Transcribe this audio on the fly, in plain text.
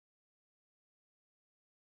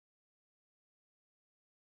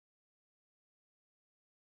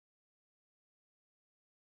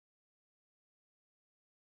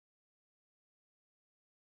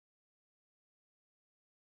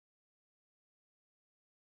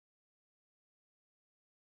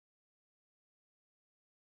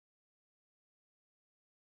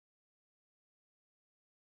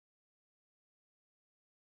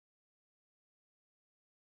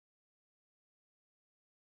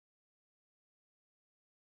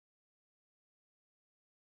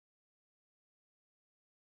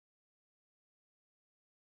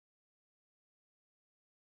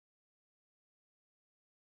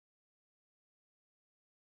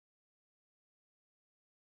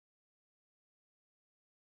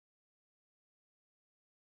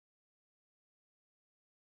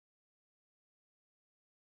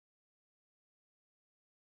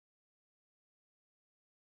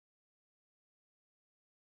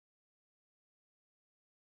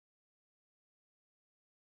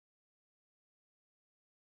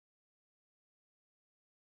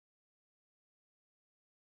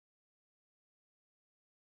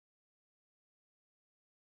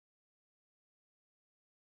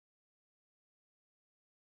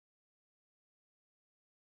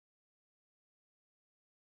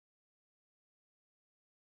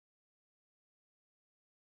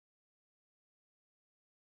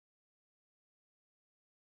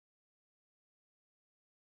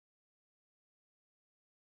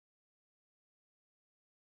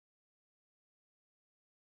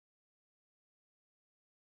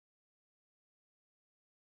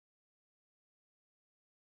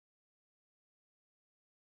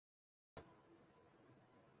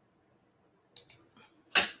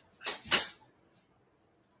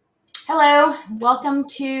Hello, welcome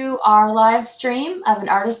to our live stream of an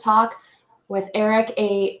artist talk with Eric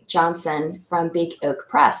A. Johnson from Big Oak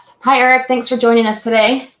Press. Hi, Eric. Thanks for joining us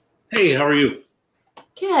today. Hey, how are you?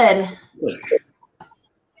 Good. Good.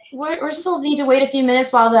 We're still need to wait a few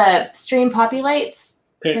minutes while the stream populates.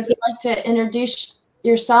 Okay. So if you'd like to introduce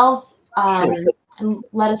yourselves and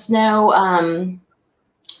let us know,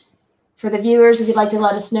 for the viewers, if you'd like to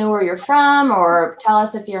let us know where you're from or tell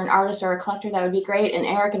us if you're an artist or a collector, that would be great. And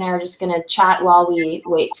Eric and I are just going to chat while we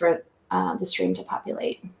wait for the stream to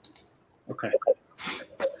populate. Okay.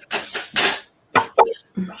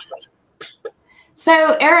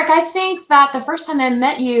 So, Eric, I think that the first time I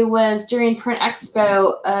met you was during Print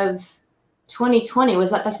Expo of 2020.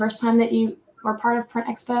 Was that the first time that you were part of Print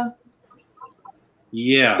Expo?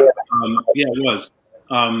 Yeah, yeah, it was.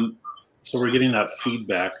 So we're getting that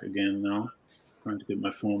feedback again now. Trying to get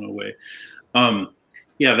my phone away.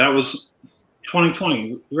 Yeah, that was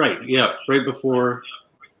 2020, right? Yeah, right before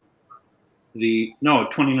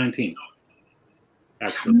 2019.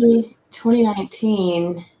 Actually,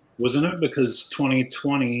 2019. Wasn't it? Because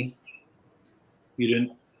 2020, you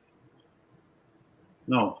didn't.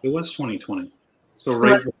 No, it was 2020. So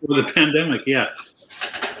right before the pandemic, yeah.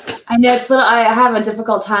 I know it's little. I have a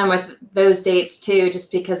difficult time with those dates too,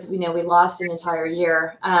 just because we lost an entire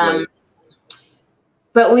year. Right.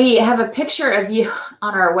 But we have a picture of you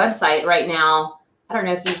on our website right now. I don't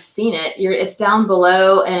know if you've seen it. It's down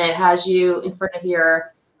below, and it has you in front of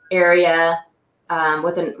your area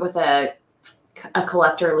with a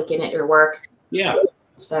collector looking at your work. Yeah.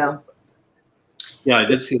 So. Yeah, I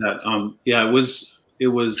did see that. Yeah, it was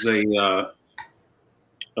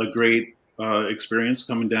a great experience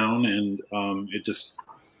coming down, and it just,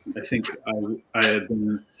 I think I had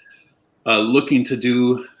been looking to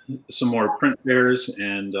do some more print fairs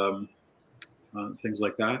and things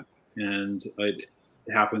like that. And it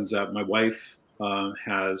happens that my wife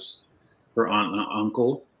has her aunt and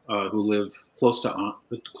uncle who live close to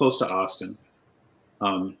Austin,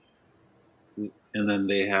 and then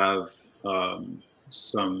they have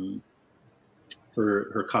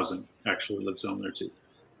her cousin actually lives down there too.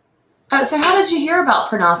 So how did you hear about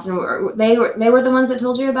Print Austin? They were the ones that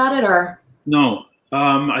told you about it, or? No,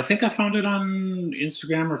 I think I found it on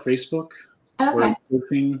Instagram or Facebook. Okay.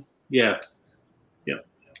 Yeah. Yeah.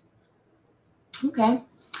 Okay.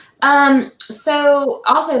 So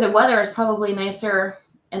also the weather is probably nicer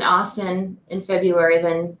in Austin in February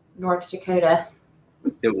than North Dakota.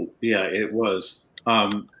 It was.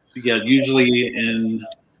 Yeah, usually in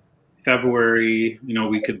February,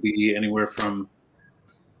 we could be anywhere from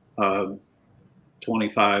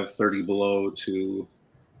 25, 30 below to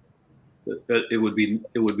it would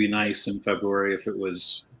be nice in February if it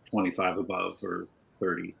was 25 above or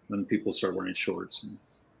 30 when people start wearing shorts and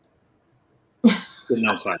getting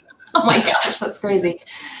outside. Oh my gosh, that's crazy.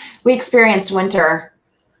 We experienced winter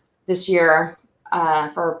this year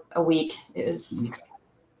for a week. It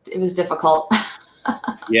was difficult.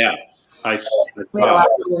 Yeah, we had a lot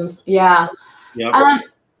of problems. Yeah. Yeah.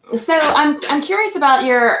 So I'm curious about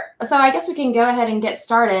so I guess we can go ahead and get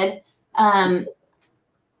started.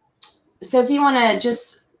 So if you want to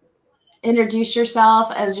just introduce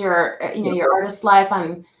yourself as your artist life,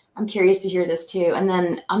 I'm curious to hear this too. And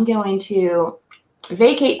then I'm going to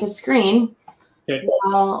vacate the screen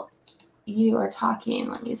while you are talking.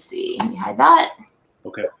 Let me see. Let me hide that.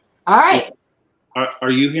 Okay. All right.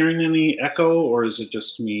 Are you hearing any echo, or is it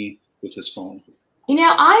just me with this phone?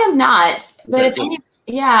 I am not. But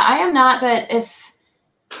Okay, I am not. But if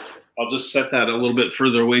I'll just set that a little bit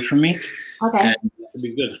further away from me. Okay. And that'll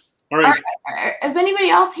be good. All right. Is anybody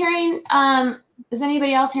else hearing? Echo?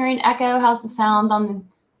 How's the sound on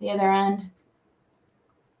the other end?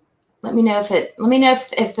 Let me know if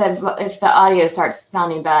the audio starts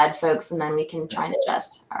sounding bad, folks, and then we can try and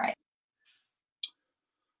adjust. All right.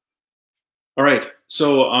 All right.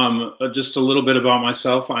 So just a little bit about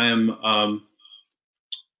myself. I am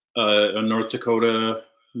a North Dakota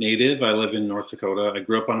native. I live in North Dakota. I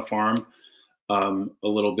grew up on a farm a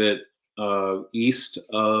little bit east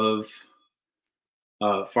of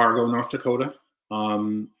Fargo, North Dakota,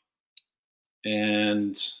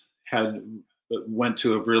 and went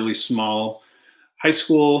to a really small high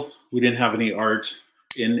school. We didn't have any art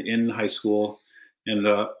in high school, and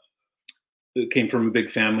it came from a big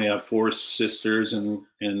family. I have 4 sisters and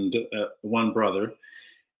 1 brother.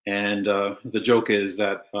 And the joke is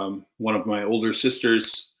that one of my older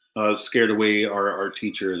sisters scared away our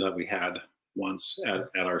teacher that we had once at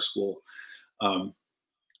our school.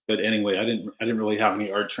 But anyway, I didn't really have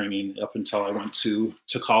any art training up until I went to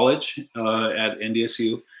college at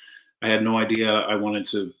NDSU. I had no idea I wanted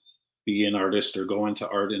to be an artist or go into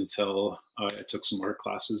art until I took some art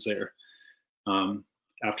classes there.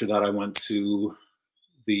 After that, I went to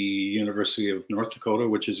the University of North Dakota,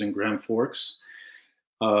 which is in Grand Forks,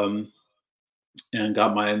 and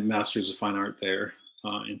got my Master's of Fine Art there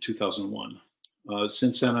in 2001.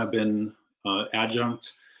 Since then, I've been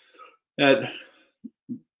adjunct at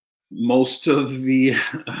most of the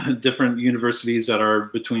different universities that are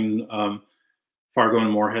between Fargo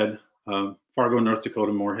and Moorhead. Fargo, North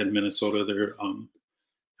Dakota, Moorhead, Minnesota. They're kind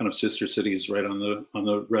of sister cities right on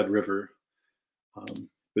the Red River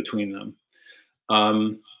between them.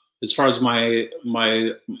 As far as my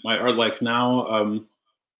art life now,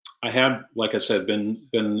 I have, like I said,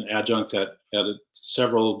 been adjunct at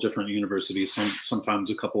several different universities,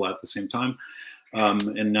 sometimes a couple at the same time,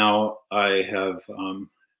 and now I have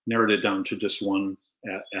narrowed it down to just one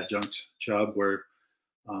adjunct job where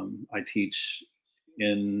I teach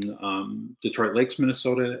in Detroit Lakes,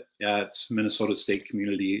 Minnesota, at Minnesota State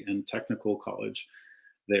Community and Technical College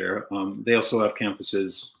there. They also have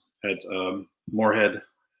campuses at Moorhead,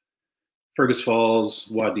 Fergus Falls,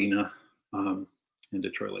 Wadena, and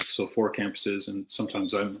Detroit Lakes. So 4 campuses, and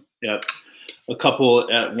sometimes I'm at a couple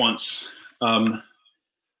at once. Bought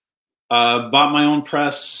my own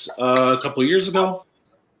press a couple of years ago.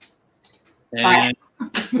 And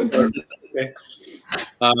okay.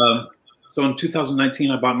 So in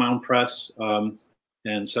 2019, I bought my own press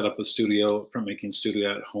and set up a studio, printmaking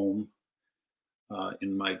studio at home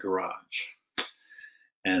in my garage.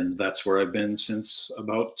 And that's where I've been since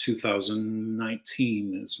about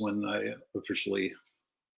 2019 is when I officially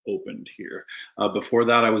opened here. Before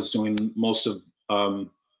that, I was doing most of,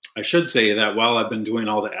 I should say that while I've been doing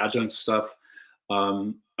all the adjunct stuff,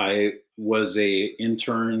 I was a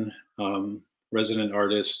intern, resident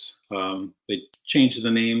artist. They changed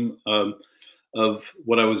the name of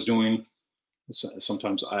what I was doing.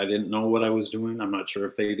 Sometimes I didn't know what I was doing. I'm not sure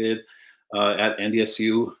if they did. At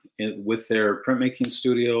NDSU with their printmaking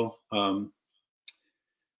studio.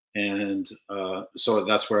 So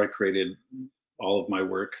that's where I created all of my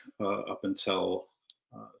work up until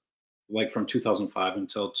like from 2005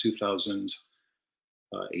 until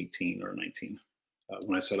 2018 or 19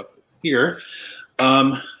 when I set up here.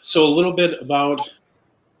 So a little bit about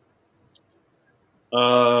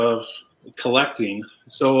collecting.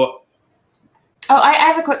 So, I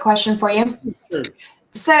have a quick question for you. Sure.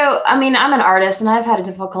 So, I mean, I'm an artist and I've had a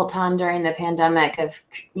difficult time during the pandemic of,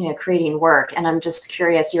 creating work. And I'm just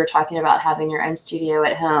curious, you were talking about having your own studio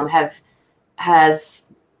at home. Have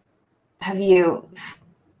you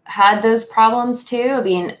had those problems too? I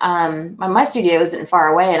mean, my studio isn't far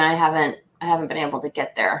away and I haven't been able to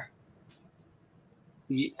get there.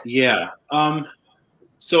 Yeah.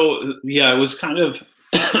 So yeah, it was kind of,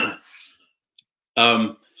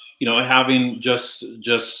 having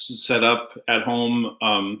just set up at home,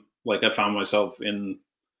 like I found myself in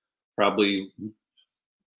probably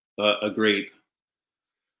a great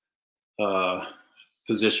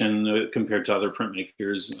position compared to other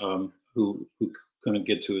printmakers who couldn't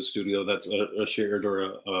get to a studio that's a shared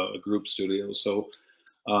or a group studio. So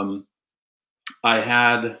I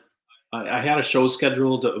had a show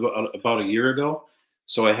scheduled about a year ago.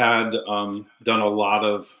 So I had done a lot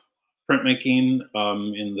of printmaking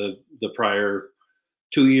in the prior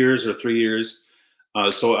 2 years or 3 years.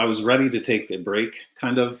 So I was ready to take a break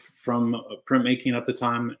kind of from printmaking at the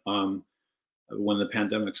time when the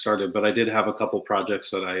pandemic started, but I did have a couple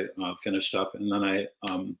projects that I finished up. And then I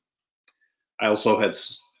also had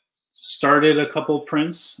started a couple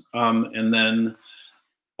prints and then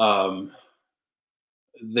I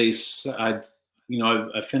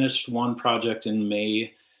finished one project in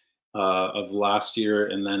May of last year,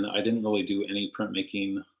 and then I didn't really do any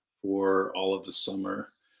printmaking for all of the summer.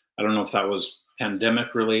 I don't know if that was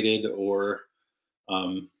pandemic related or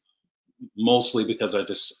mostly because I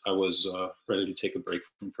was ready to take a break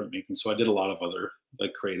from printmaking. So I did a lot of other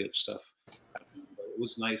like creative stuff. It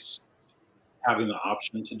was nice having the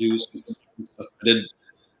option to do some stuff. I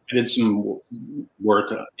did some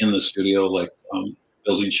work in the studio, like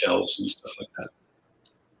building shelves and stuff like that.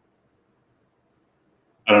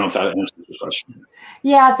 I don't know if that answers your question.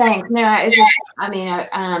 Yeah, thanks. No, it's just,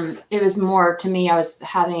 it was more to me, I was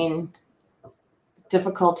having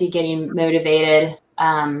difficulty getting motivated.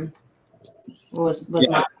 Was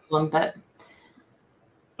not a problem, but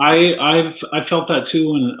I felt that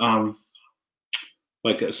too. And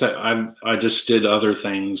like I said, I just did other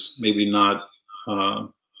things, maybe not, I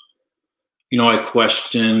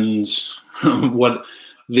questioned what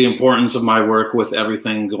the importance of my work with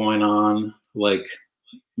everything going on. Like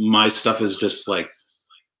my stuff is just like,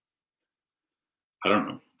 I don't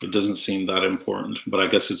know. It doesn't seem that important, but I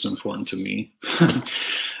guess it's important to me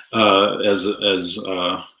as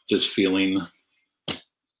just feeling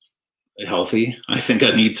healthy. I think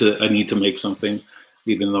I need to make something,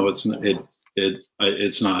 even though it's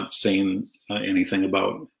not saying anything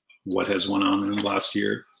about what has went on in the last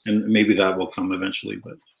year, and maybe that will come eventually.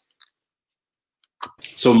 But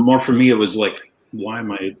so more for me, it was like, why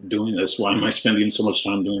am I doing this? Why am I spending so much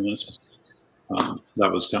time doing this?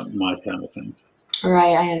 That was my kind of thing.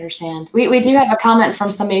 Right, I understand. We do have a comment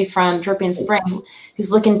from somebody from Dripping Springs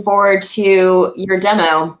who's looking forward to your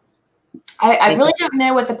demo. I really don't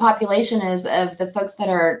know what the population is of the folks that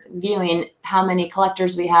are viewing, how many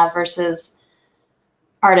collectors we have versus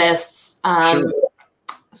artists. Sure.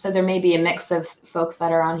 So there may be a mix of folks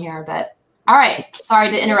that are on here, but all right. Sorry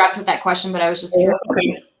to interrupt with that question, but I was just curious.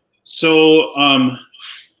 Okay. So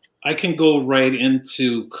I can go right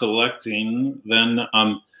into collecting then.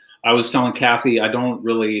 I was telling Kathy, I don't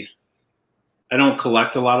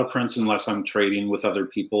collect a lot of prints unless I'm trading with other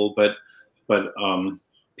people, but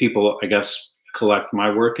people, I guess, collect my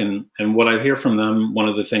work, and what I hear from them, one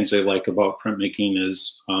of the things they like about printmaking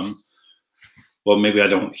is, well, maybe I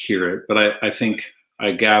don't hear it, but I think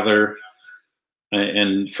I gather,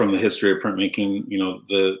 and from the history of printmaking, you know,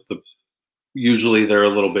 usually they're a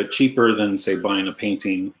little bit cheaper than, say, buying a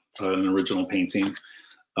painting, an original painting.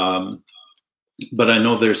 But I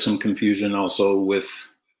know there's some confusion also with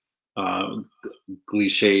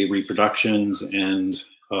cliché reproductions and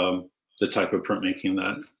the type of printmaking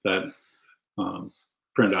that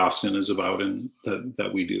Print Austin is about and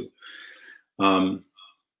that we do.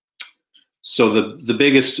 So the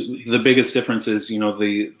biggest difference is, you know,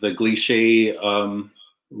 the cliché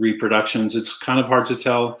reproductions. It's kind of hard to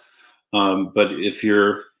tell, but if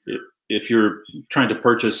you're trying to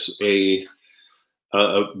purchase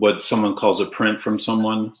what someone calls a print from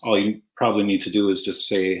someone, all you probably need to do is just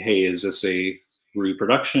say, hey, is this a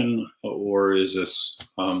reproduction or is this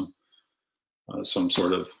some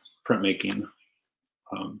sort of printmaking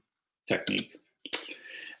technique?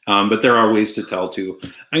 But there are ways to tell too.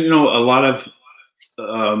 You know, a lot of,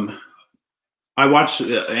 I watched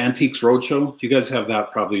Antiques Roadshow. You guys have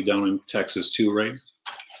that probably down in Texas too, right?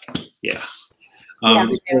 Yeah.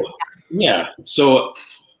 Yeah. So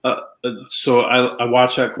I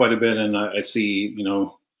watch that quite a bit, and I see, you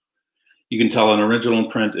know, you can tell an original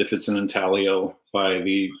print if it's an intaglio by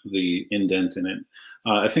the indent in it.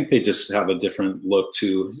 I think they just have a different look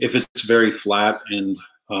too. If it's very flat and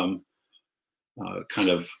kind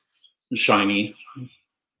of shiny,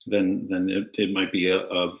 then it might be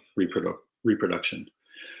a reproduction.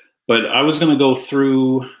 But I was going to go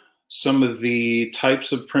through some of the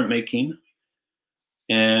types of printmaking,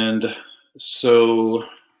 and so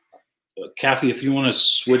Kathy, if you want to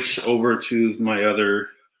switch over to my other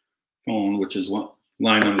phone, which is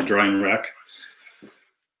lying on the drying rack.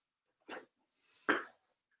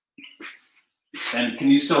 And can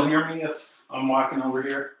you still hear me if I'm walking over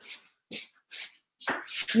here?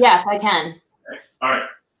 Yes, I can. Okay. All right.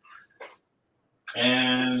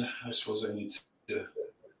 And I suppose I need to,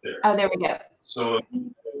 there. Oh, there we go. So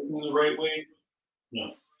in the right way?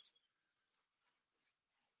 No.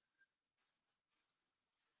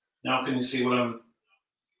 Now can you see what I'm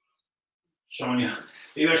showing you?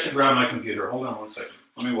 Maybe I should grab my computer. Hold on one second.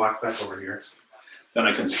 Let me walk back over here. Then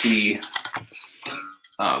I can see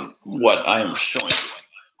what I am showing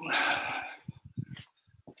you.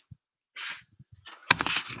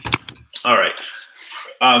 All right.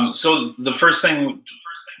 So the first thing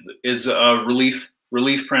is relief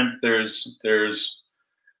print. There's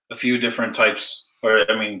a few different types, or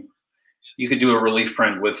I mean, you could do a relief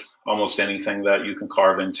print with almost anything that you can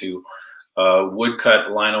carve into.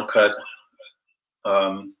 Woodcut, lino cut.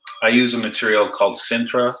 I use a material called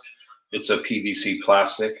Sintra. It's a PVC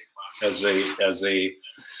plastic as a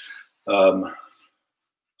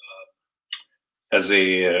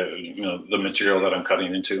you know, the material that I'm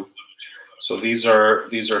cutting into. So these are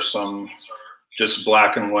some just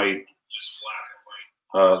black and white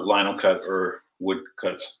lino cut or wood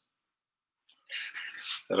cuts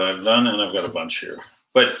that I've done, and I've got a bunch here.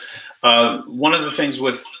 But one of the things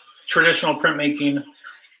with traditional printmaking,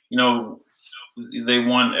 you know, they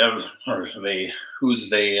want, or they, who's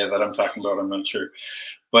they that I'm talking about, I'm not sure.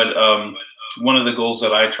 But one of the goals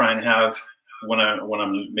that I try and have when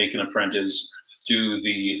I'm making a print is, do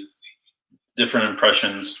the different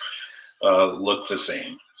impressions look the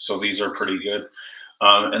same? So these are pretty good.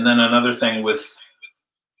 And then another thing with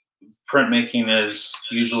printmaking is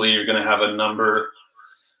usually you're going to have a number.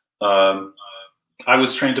 I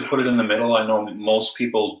was trained to put it in the middle. I know most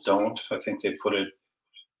people don't. I think they put it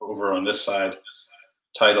over on this side.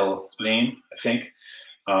 title name, I think.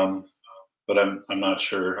 But I'm not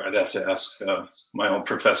sure. I'd have to ask my old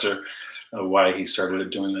professor why he started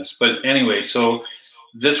doing this. But anyway, so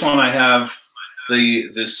this one I have,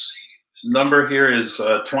 this number here is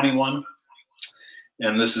 21,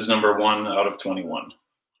 and this is number 1 out of 21.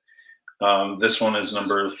 This one is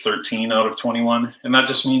number 13 out of 21, and that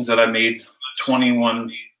just means that I made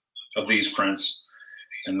 21 of these prints,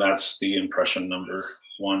 and that's the impression number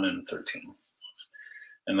 1 and 13.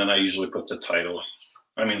 And then I usually put the title,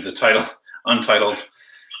 untitled,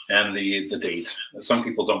 and the date. Some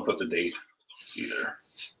people don't put the date either.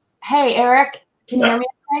 Hey, Eric, can you hear me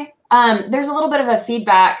okay? There's a little bit of a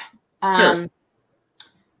feedback. Sure.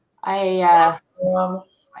 I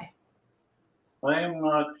am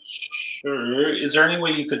not sure. Is there any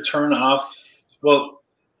way you could turn off, well,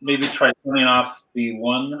 maybe try turning off the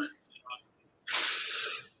one,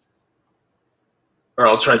 or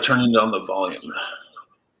I'll try turning down the volume.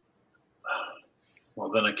 Well,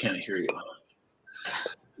 then I can't hear you.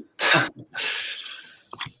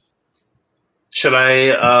 Should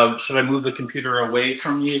I move the computer away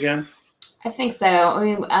from me again? I think so. I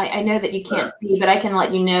mean, I know that you can't see, but I can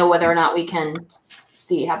let you know whether or not we can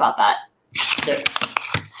see. How about that? Okay.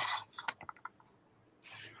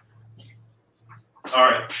 All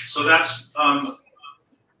right. So that's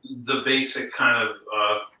the basic kind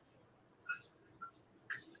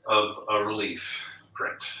of a relief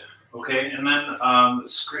print. Okay, and then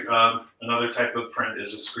another type of print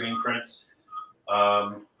is a screen print.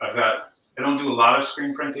 I don't do a lot of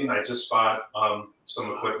screen printing. I just bought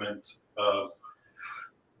some equipment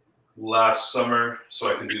last summer so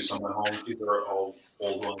I can do some at home. These are all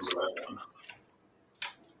old ones that I've done.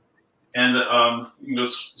 And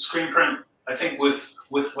screen print, I think with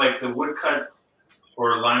like the woodcut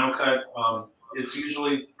or lino cut, it's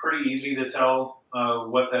usually pretty easy to tell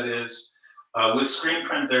what that is. With screen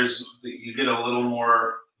print, you get a little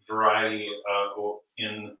more variety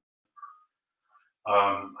in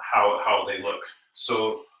how they look.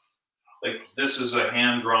 So, like this is a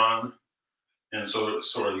hand drawn, and so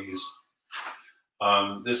are these.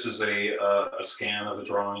 This is a scan of a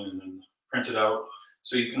drawing and then printed out,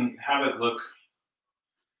 so you can have it look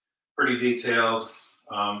pretty detailed.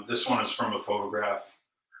 This one is from a photograph,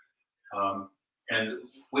 and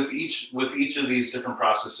with each of these different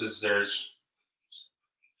processes, there's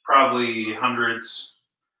probably hundreds,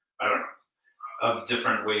 I don't know, of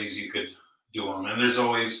different ways you could do them, and there's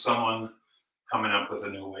always someone coming up with a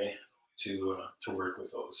new way to work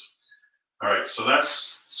with those. All right, so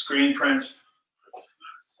that's screen print,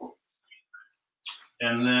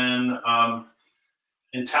 and then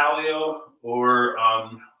intaglio or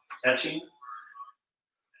etching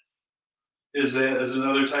is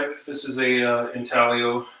another type. This is a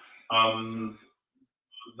intaglio.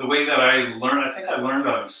 The way that I learned, I think I learned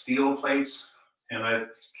on steel plates, and I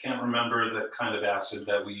can't remember the kind of acid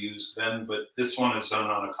that we used then, but this one is done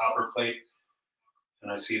on a copper plate.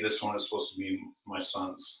 And I see this one is supposed to be my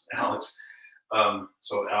son's, Alex.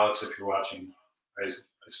 So Alex, if you're watching, I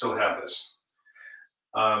still have this.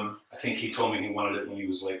 I think he told me he wanted it when he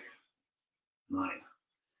was like 9.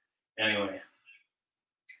 Anyway.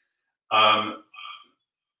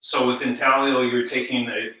 So with intaglio, you're taking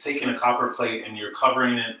a copper plate and you're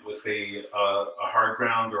covering it with a hard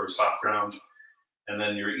ground or a soft ground, and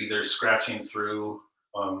then you're either scratching through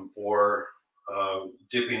or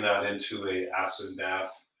dipping that into a acid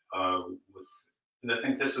bath and I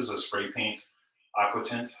think this is a spray paint aqua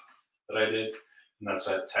tint that I did, and that's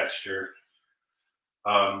that texture.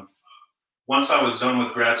 Once I was done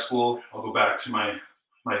with grad school, I'll go back to my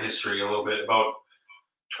history a little bit. About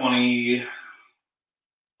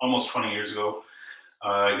almost 20 years ago,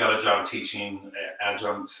 I got a job teaching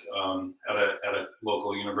adjunct at a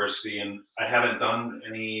local university, and I hadn't done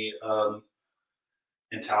any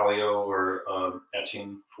intaglio or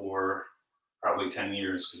etching for probably 10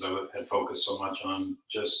 years because I had focused so much on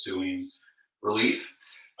just doing relief.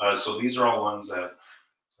 So these are all ones that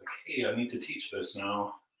it's like, hey, I need to teach this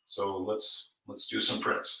now, so let's do some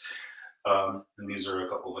prints. And these are a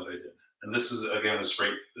couple that I did. And this is again the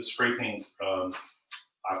spray paint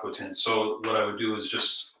aqua tint. So what I would do is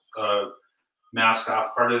just mask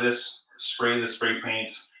off part of this, spray the spray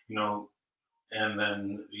paint, and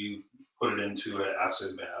then you put it into an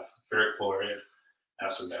acid bath, ferric chloride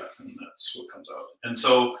acid bath, and that's what comes out. And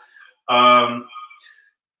so,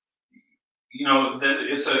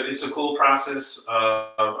 it's a cool process.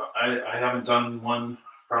 I haven't done one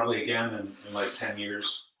probably again in like 10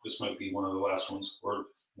 years. This might be one of the last ones, or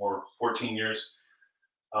more, 14 years.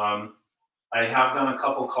 I have done a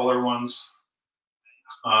couple color ones,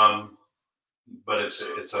 but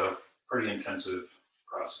it's a pretty intensive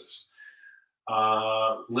process.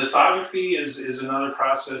 Lithography is another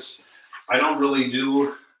process. I don't really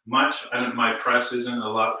do much. My press isn't a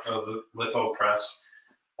lot of a litho press,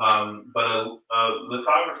 but a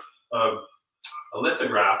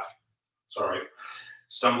lithograph, sorry,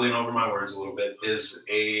 stumbling over my words a little bit, is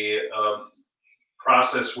a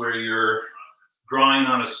process where you're drawing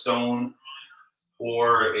on a stone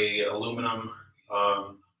or a aluminum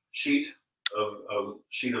sheet of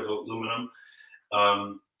aluminum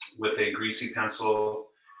with a greasy pencil,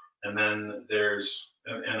 and then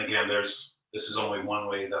and again this is only one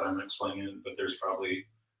way that I'm explaining it, but there's probably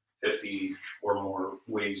 50 or more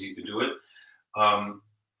ways you could do it.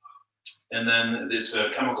 And then it's a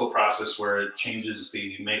chemical process where it changes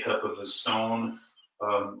the makeup of the stone,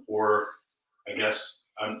 or I guess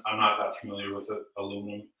I'm not that familiar with the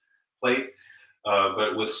aluminum plate,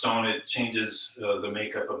 but with stone it changes the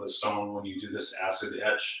makeup of the stone when you do this acid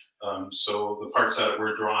etch. So the parts that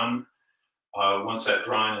were drawn, once that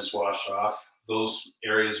drawing is washed off, those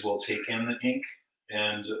areas will take in the ink,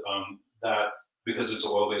 and that, because it's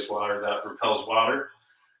oil-based water, that repels water,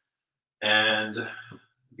 and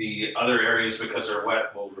the other areas, because they're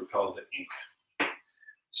wet, will repel the ink.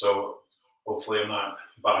 So hopefully I'm not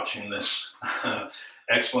botching this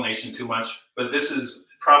explanation too much, but this is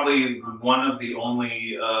probably one of the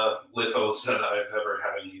only lithos that I've ever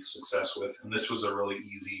had any success with, and this was a really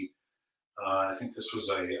easy, I think this was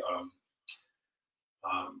a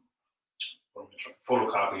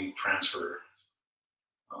photocopy transfer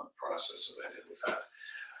process that I did with that.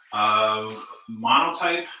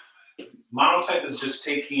 Monotype is just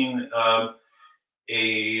taking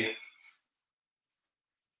a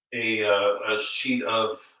sheet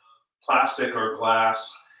of plastic or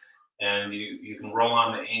glass, and you can roll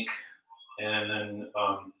on the ink, and then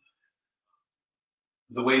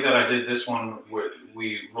the way that I did this one,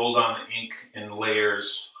 we rolled on the ink in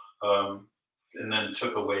layers, and then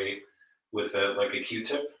took away with like a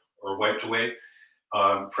Q-tip, or wiped away,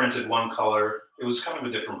 printed one color. It was kind of a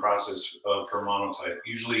different process for monotype.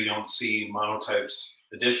 Usually you don't see monotypes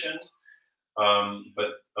editioned,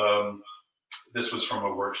 but this was from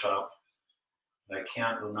a workshop. I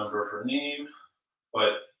can't remember her name,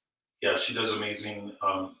 but yeah, she does amazing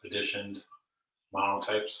editioned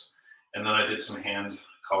monotypes. And then I did some hand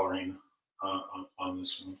coloring on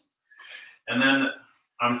this one. And then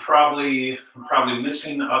I'm probably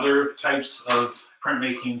missing other types of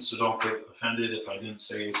printmaking, so don't get offended if I didn't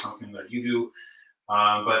say something that you do.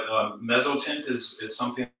 But mezzotint is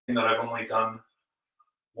something that I've only done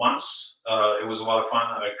once. It was a lot of fun,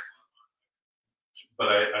 but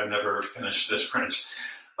I never finished this print.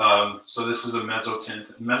 So this is a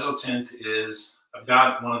mezzotint. Mezzotint is, I've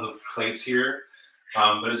got one of the plates here,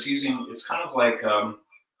 but it's kind of like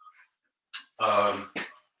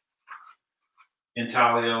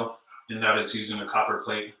intaglio, in that it's using a copper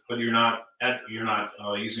plate, but you're not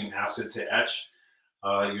using acid to etch.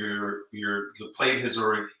 The plate has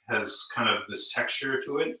kind of this texture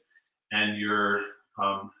to it, and you're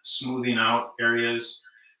smoothing out areas.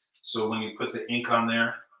 So when you put the ink on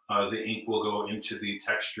there, the ink will go into the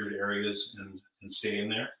textured areas and stay in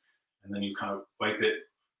there, and then you kind of wipe it,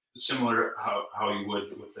 similar how you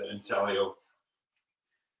would with the intaglio,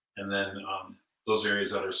 and then those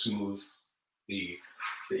areas that are smooth, the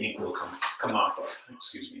ink will come off of.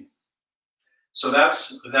 Excuse me. So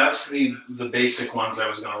that's the basic ones I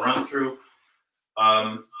was going to run through.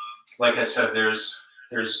 Like I said, there's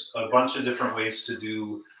a bunch of different ways to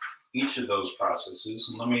do each of those processes.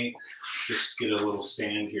 And let me just get a little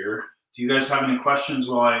stand here. Do you guys have any questions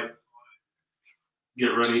while I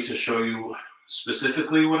get ready to show you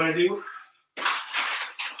specifically what I do?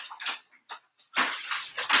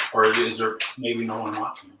 Or is there maybe no one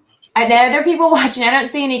watching? I know there are people watching. I don't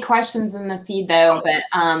see any questions in the feed though, but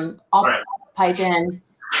I'll pipe in.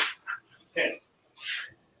 Okay.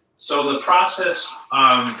 So the process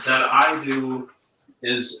that I do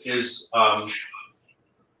is a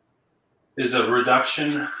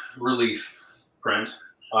reduction relief print.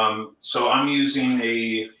 So I'm using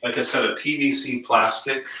like I said, a PVC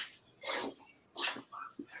plastic.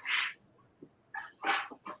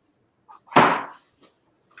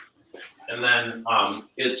 And then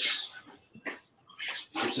it's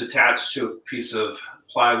attached to a piece of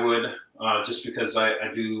plywood, just because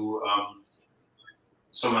I do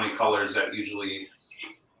so many colors that usually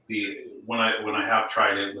when I have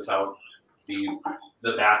tried it without the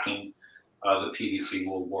backing, the PVC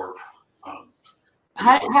will warp.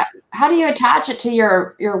 How do you attach it to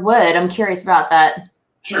your wood? I'm curious about that.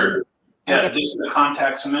 Sure. Yeah, just the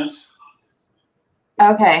contact cement.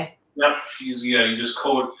 Okay. Yep. You just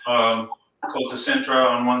coat the Sintra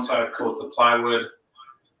on one side, coat the plywood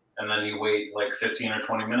and then you wait like 15 or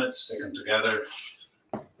 20 minutes, stick them together,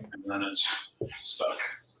 and then it's stuck.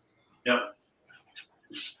 Yep.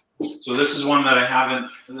 So this is one that I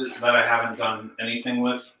haven't done anything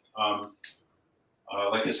with.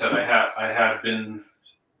 Like I said, I had been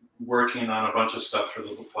working on a bunch of stuff for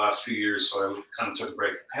the last few years, so I kind of took a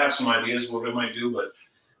break. I have some ideas what I might do, but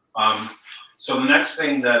so the next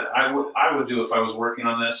thing that I would do if I was working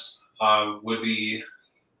on this would be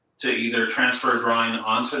to either transfer a drawing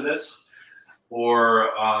onto this,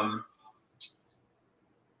 or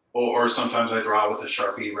sometimes I draw with a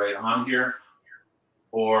Sharpie right on here,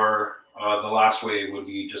 or the last way would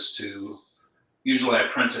be just to, usually I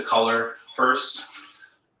print a color first,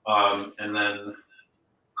 and then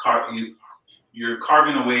you're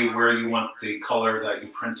carving away where you want the color that you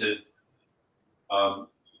printed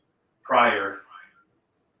prior.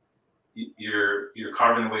 You're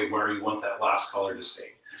carving away where you want that last color to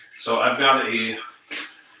stay. So I've got a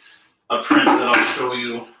print that I'll show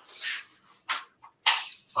you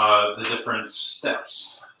the different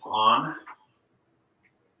steps on.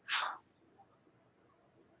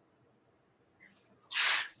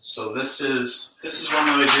 So this is one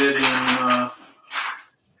that I did in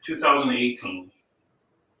 2018.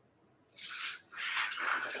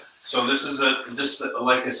 So this is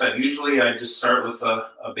like I said, usually I just start with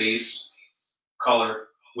a base color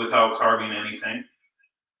without carving anything.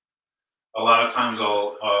 A lot of times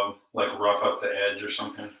I'll like rough up the edge or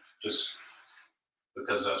something, just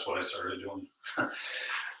because that's what I started doing.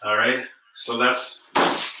 All right, so that's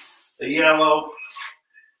the yellow.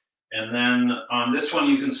 And then on this one,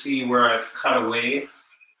 you can see where I've cut away.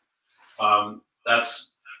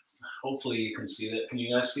 That's, hopefully you can see that. Can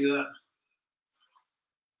you guys see that?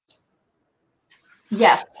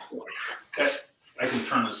 Yes. Okay, I can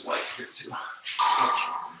turn this light here too.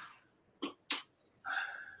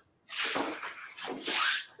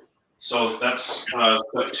 So that's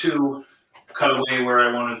step 2, cut away where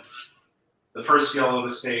I wanted the first yellow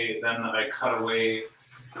to stay, then I cut away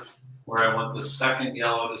where I want the second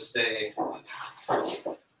yellow to stay.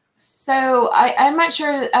 So I'm not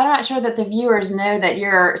sure that the viewers know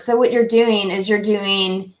that so what you're doing is you're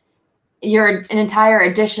doing an entire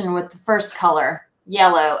edition with the first color,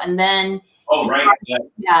 yellow, and then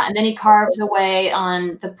and then he carves away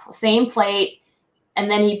on the same plate,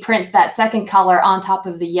 and then he prints that second color on top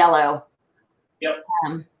of the yellow. Yep.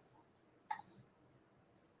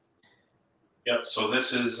 Yep. So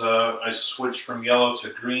this is I switched from yellow to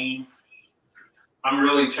green. I'm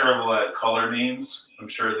really terrible at color names. I'm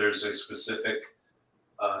sure there's a specific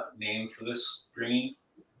name for this green,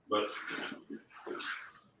 but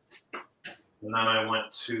and then I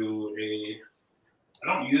went to I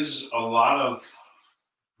don't use a lot of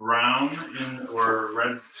brown or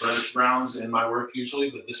reddish browns in my work usually,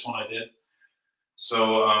 but this one I did.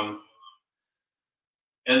 So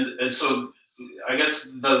and so I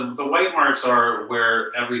guess the white marks are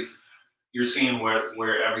where you're seeing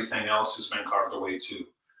where everything else has been carved away too,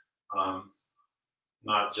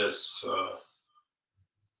 not just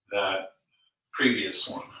that previous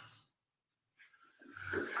one.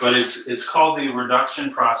 But it's called the reduction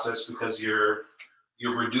process because you're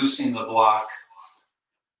reducing the block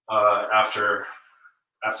after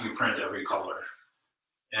you print every color.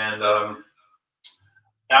 And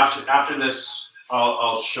after this,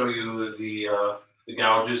 I'll show you the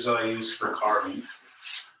gouges that I use for carving.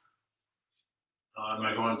 Am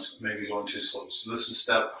I maybe going too slow? So this is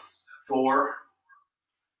step 4.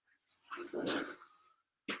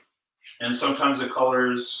 And sometimes the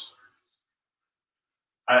colors,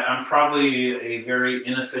 I'm probably a very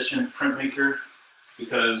inefficient printmaker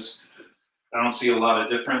because I don't see a lot of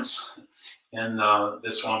difference in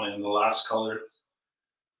this one and the last color.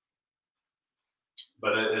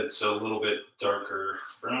 But it's a little bit darker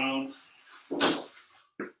brown.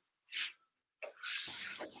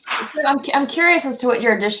 So I'm curious as to what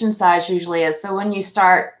your edition size usually is. So when you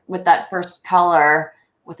start with that first color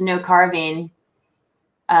with no carving,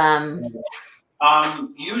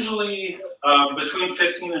 usually between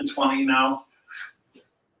 15 and 20 now.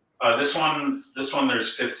 This one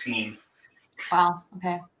there's 15. Wow.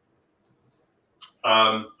 Okay.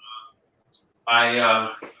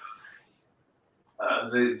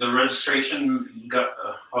 The registration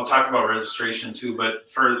I'll talk about registration too, but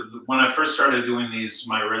when I first started doing these,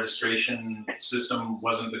 my registration system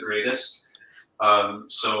wasn't the greatest.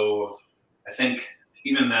 So I think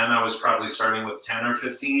even then I was probably starting with 10 or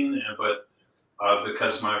 15, but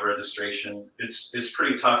because my registration, it's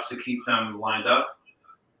pretty tough to keep them lined up.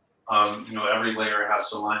 You know, every layer has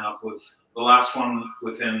to line up with the last one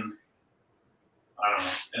within, I don't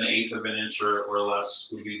know, 1/8 of an inch or less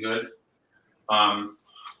would be good.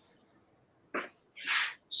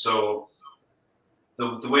 So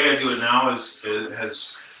the way I do it now is it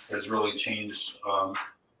has really changed how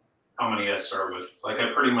many I start with. Like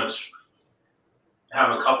I pretty much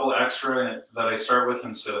have a couple extra that I start with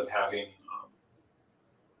instead of having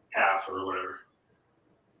half or whatever.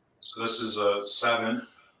 So this is a 7.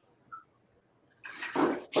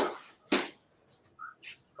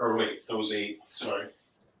 Or wait, that was 8, sorry.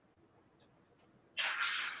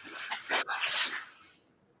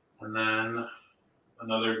 And then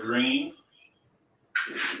another green.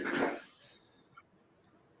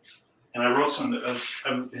 And I wrote some, I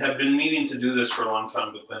had been meaning to do this for a long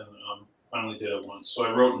time, but then finally did it once. So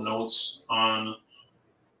I wrote notes on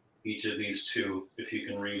each of these two, if you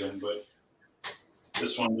can read them. But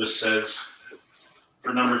this one just says,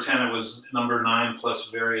 for number 10, it was number 9 plus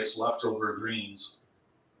various leftover greens.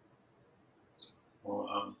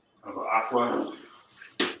 Well, kind of aqua.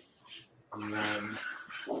 And then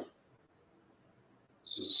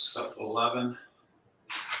this is step 11.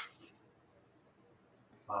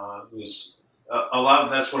 Was a lot.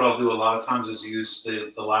 That's what I'll do a lot of times is use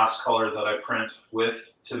the last color that I print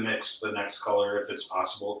with to mix the next color if it's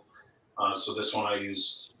possible. So this one I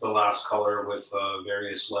use the last color with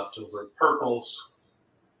various leftover purples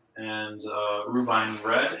and rubine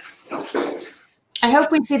red. I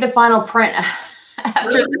hope we see the final print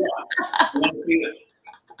after this.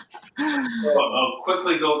 So I'll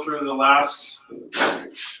quickly go through the last.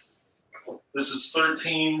 This is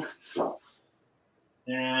 13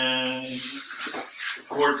 and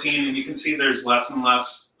 14, and you can see there's less and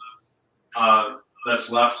less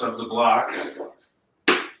that's left of the block.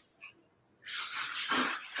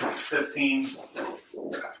 15.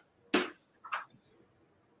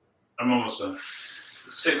 I'm almost done.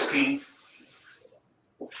 16.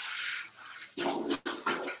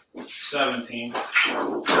 17.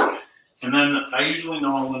 And then I usually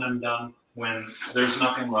know when I'm done when there's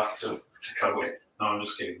nothing left to cut away. No, I'm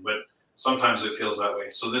just kidding. But sometimes it feels that way.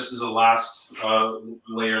 So this is the last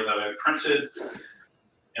layer that I printed.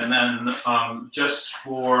 And then just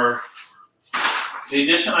for the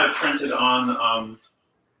edition I printed on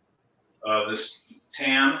this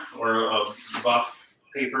tan or buff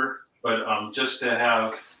paper, but just to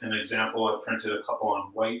have an example, I printed a couple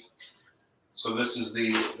on white. So this is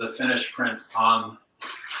the finished print on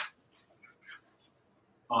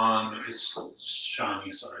it's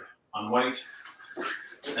shiny, sorry, on white.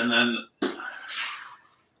 And then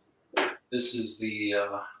this is the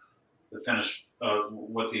finished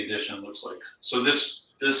what the edition looks like. So this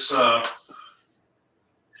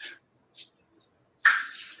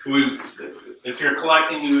if you're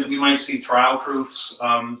collecting, you might see trial proofs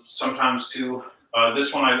sometimes too.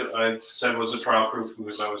 This one I said was a trial proof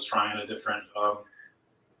because I was trying a different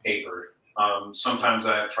paper. Sometimes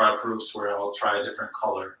I have trial proofs where I'll try a different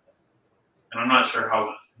color, and I'm not sure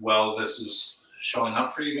how well this is showing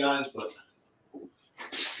up for you guys, but.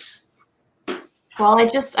 Well,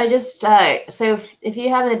 so if you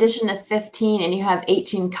have an edition of 15 and you have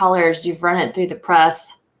 18 colors, you've run it through the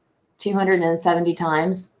press 270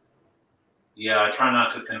 times. Yeah, I try not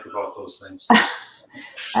to think about those things.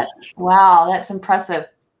 Wow, that's impressive.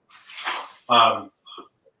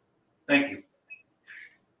 Thank you.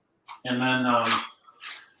 And then I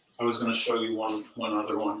was going to show you one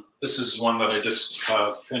other one. This is one that I just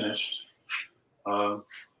finished. Well,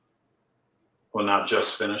 not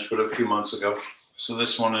just finished, but a few months ago. So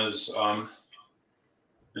this one is an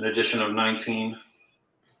edition of 19.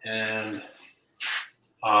 And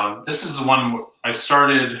this is the one I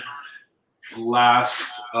started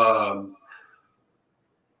last,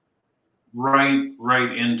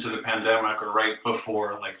 right into the pandemic, or right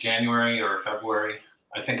before, like January or February.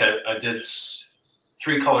 I think I did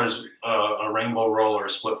 3 colors, a rainbow roll or a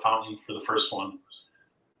split fountain for the first one.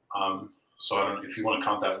 So I don't know if you want to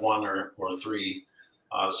count that 1 or 3.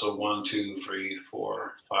 So 1, 2, 3,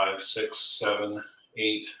 4, 5, 6, 7,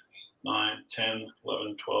 8, 9, 10,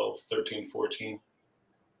 11, 12, 13, 14,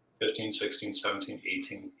 15, 16, 17,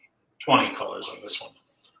 18, 20 colors on this one,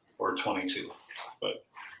 or 22. But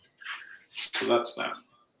so that's that.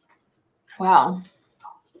 Wow.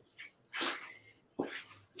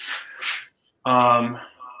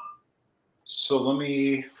 So let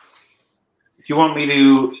me, if you want me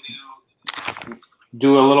to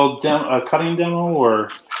do a little cutting demo, or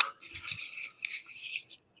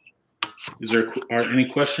are any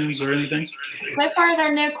questions or anything? So far, there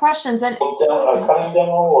are no questions. And cutting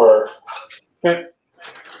demo, or okay.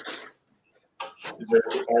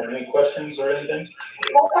 Are any questions or anything?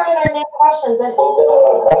 So far, there are no questions. And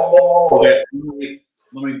okay,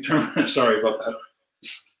 let me turn. Sorry about that.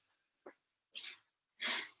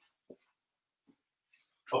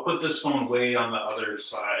 I'll put this one way on the other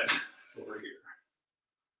side over here.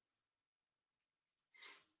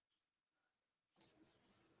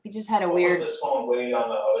 We just had a weird. This one way on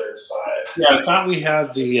the other side. Yeah, I thought we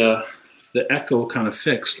had the echo kind of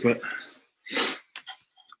fixed, but.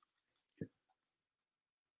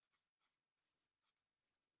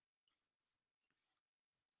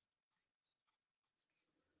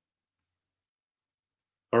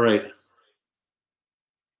 All right.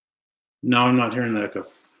 No, I'm not hearing the echo.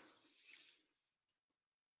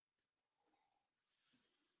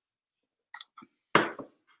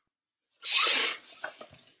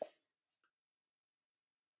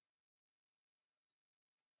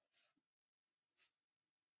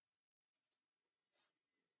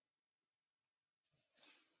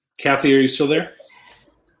 Kathy, are you still there?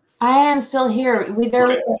 I am still here.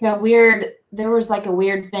 There was like a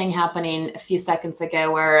weird thing happening a few seconds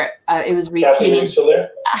ago where it was repeating. Kathy, are you still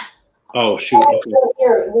there? Oh shoot! Okay.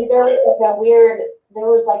 There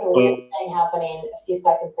was like a weird thing happening a few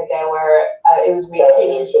seconds ago where it was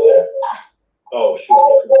repeating. Oh shoot!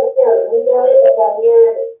 There was like a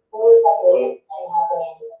weird thing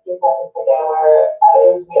happening a few seconds ago where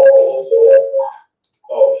it was repeating.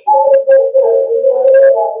 Oh shoot!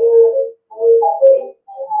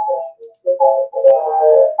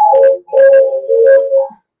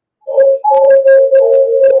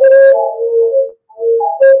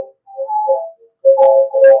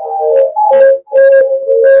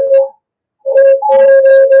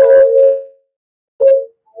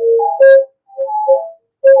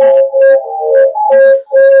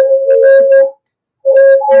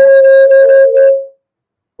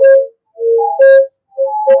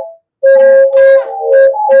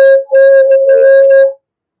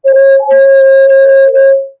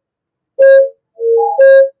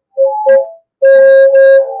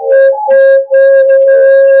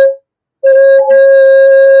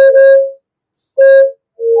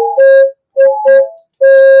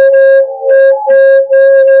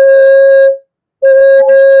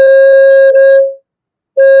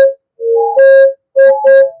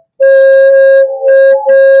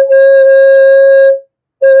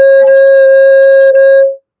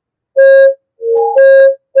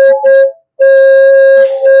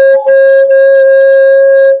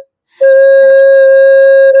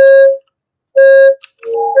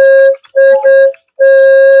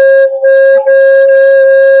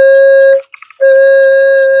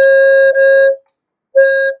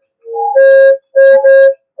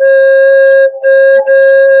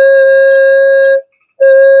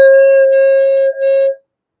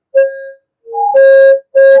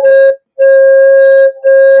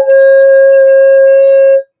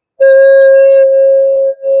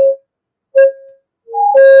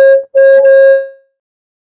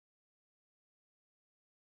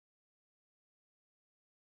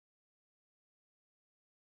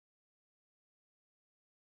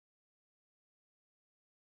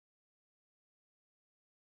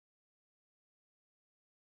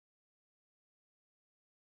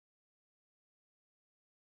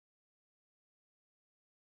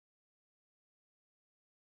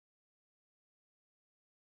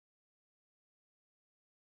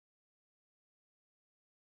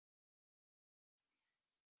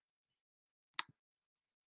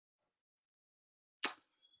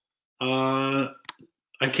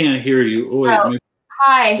 I can't hear you. Oh, wait. Oh,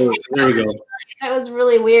 hi. Oh, there we go. That was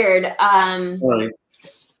really weird. All right.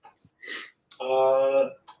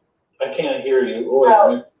 I can't hear you. Oh,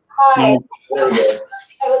 wait. Hi. There we go.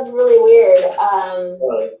 That was really weird. All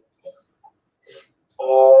right.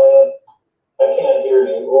 I can't hear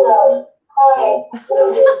you. Oh, hi. There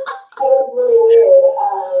we go. That was really weird.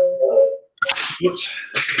 Oops.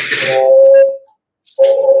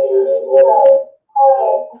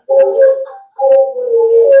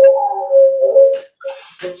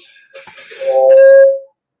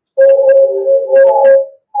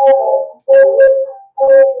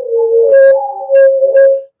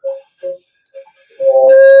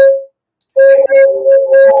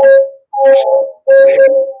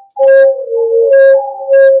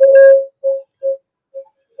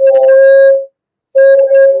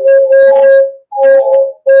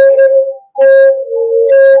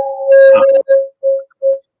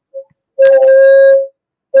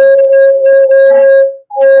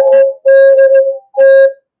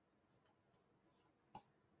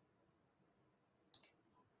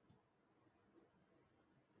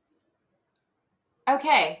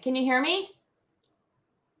 Okay, can you hear me?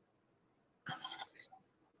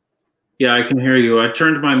 Yeah, I can hear you. I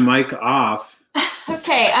turned my mic off.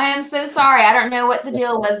 Okay, I am so sorry. I don't know what the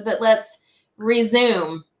deal was, but let's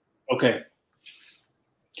resume. Okay.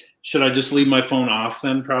 should I just leave my phone off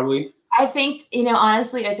then, probably? I think,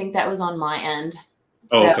 honestly, I think that was on my end.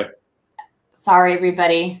 Oh, So, okay. sorry,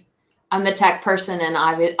 everybody. I'm the tech person, and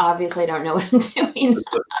I obviously don't know what I'm doing.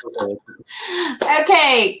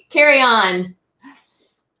 Okay, carry on.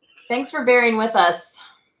 Thanks for bearing with us.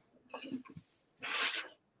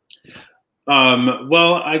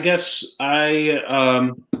 Well, I guess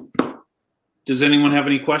does anyone have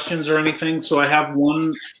any questions or anything? So I have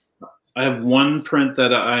one print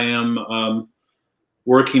that I am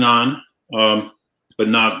working on, but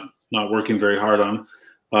not working very hard on.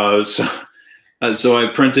 So I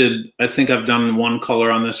printed. I think I've done one color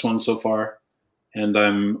on this one so far, and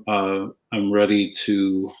I'm ready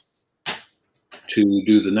to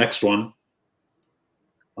do the next one.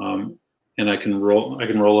 And I can roll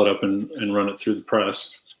it up and run it through the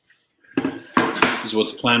press. Is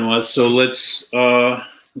what the plan was. So let's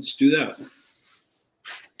do that.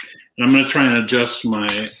 And I'm going to try and adjust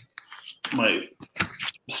my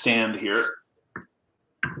stand here.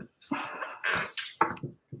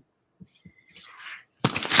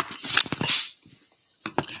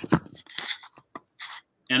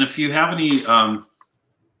 And if you have any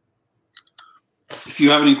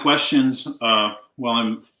questions while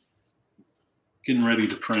I'm getting ready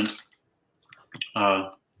to print,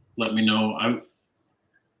 let me know.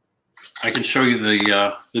 I can show you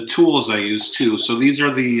the tools I use too. So these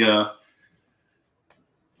are I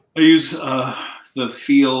use the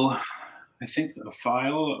feel, I think a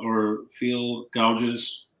file or feel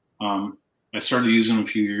gouges. I started using them a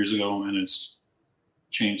few years ago, and it's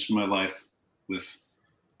changed my life with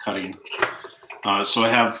cutting. So I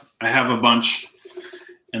have a bunch,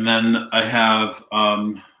 and then I have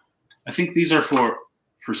I think these are for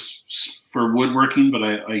woodworking, but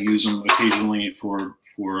I use them occasionally for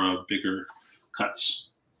bigger cuts.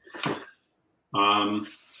 I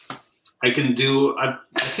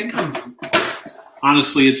think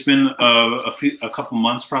honestly, it's been a couple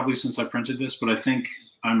months probably since I printed this, but I think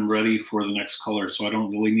I'm ready for the next color, so I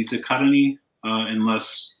don't really need to cut any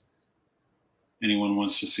unless anyone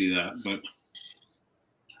wants to see that.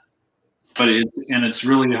 But it's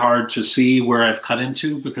really hard to see where I've cut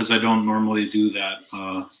into because I don't normally do that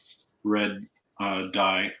red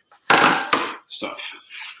dye stuff.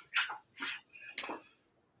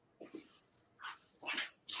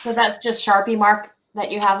 So that's just Sharpie mark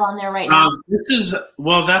that you have on there right now?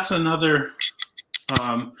 That's another,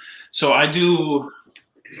 so I do,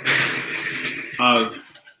 I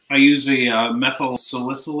use a methyl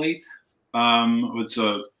salicylate. It's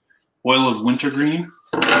a oil of wintergreen,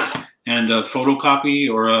 and a photocopy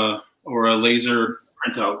or a laser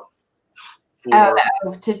printout.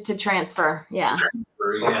 To transfer, yeah.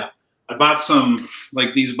 Yeah. I bought some,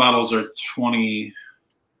 like these bottles are 20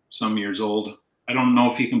 some years old. I don't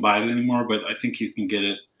know if you can buy it anymore, but I think you can get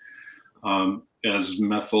it as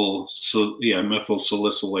methyl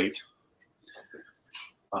salicylate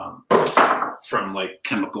from like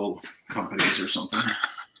chemical companies or something.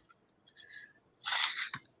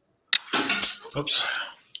 Oops.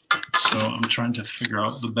 So I'm trying to figure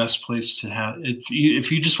out the best place to have it.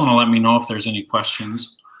 If you just want to let me know if there's any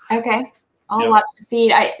questions. Okay. I'll watch the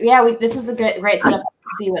feed. This is a great setup to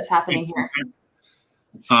see what's happening here.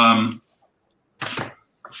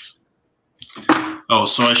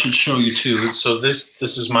 So I should show you too. So this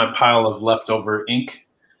is my pile of leftover ink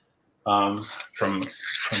from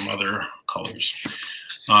other colors.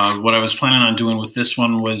 What I was planning on doing with this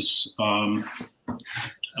one was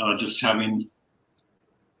just having.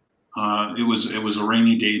 It was a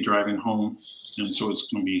rainy day driving home, and so it's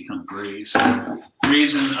going to be kind of gray. So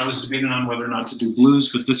grays, and I was debating on whether or not to do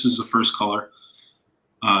blues, but this is the first color.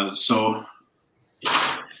 So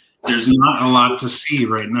there's not a lot to see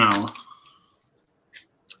right now.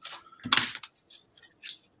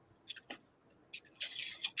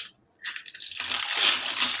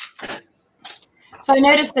 So I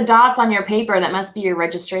noticed the dots on your paper. That must be your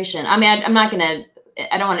registration. I mean, I'm not going to.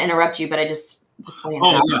 I don't want to interrupt you, but I just was pointing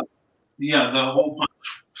out. Yeah. Yeah, the whole punch.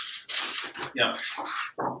 Yeah.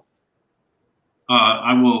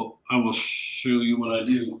 I will show you what I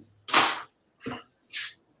do.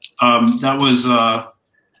 That was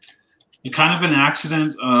kind of an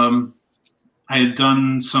accident. I had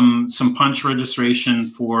done some punch registration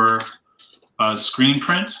for screen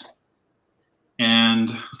print,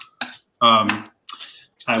 and I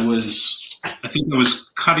think I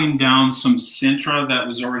was cutting down some Sintra that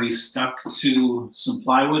was already stuck to some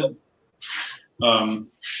plywood. I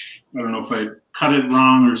don't know if I cut it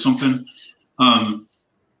wrong or something.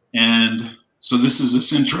 And so this is a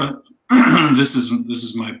Sintra. This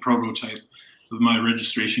is my prototype of my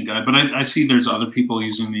registration guide. But I see there's other people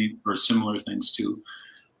using or similar things too.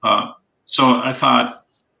 So I thought,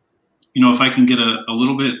 you know, if I can get a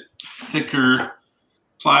little bit thicker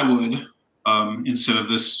plywood instead of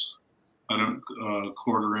this, I don't,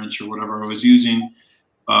 quarter inch or whatever I was using,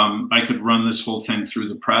 I could run this whole thing through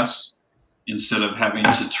the press instead of having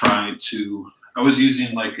to try to, I was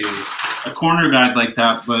using like a corner guide like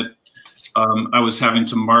that, but I was having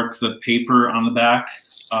to mark the paper on the back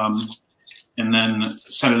and then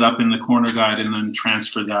set it up in the corner guide and then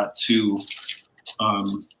transfer that to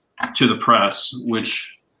the press,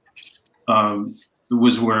 which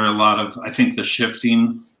was where a lot of, I think, the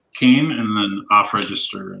shifting came, and then off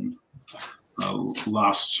register and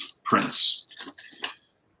lost prints.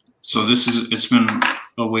 So this is, it's been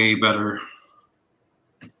a way better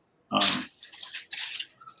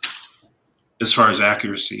as far as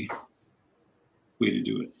accuracy way to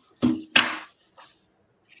do it.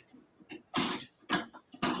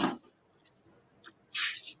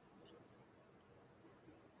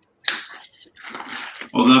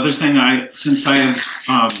 Well, the other thing, since I have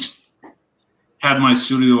had my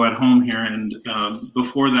studio at home here, and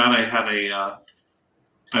before that I had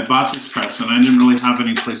I bought this press, and I didn't really have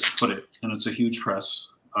any place to put it, and it's a huge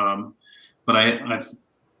press. But I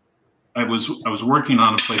was working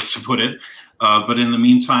on a place to put it, but in the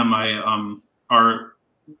meantime, our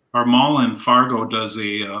mall in Fargo does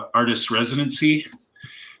a artist residency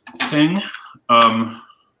thing.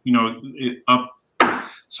 You know,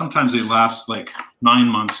 sometimes they last like 9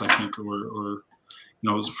 months, I think, or you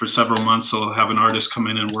know, for several months. They'll have an artist come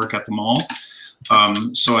in and work at the mall.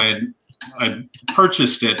 So I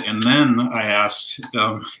purchased it, and then I asked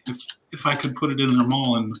if I could put it in their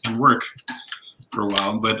mall and work for a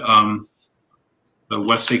while. But the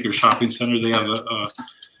Westacre Shopping Center, they have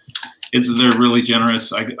they're really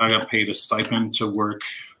generous. I got paid a stipend to work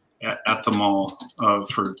at the mall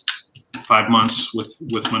for 5 months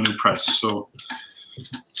with my new press. So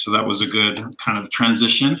that was a good kind of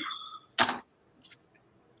transition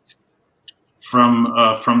from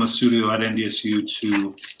the studio at NDSU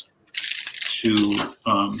to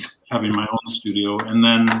having my own studio. And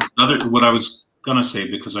then what I was gonna say,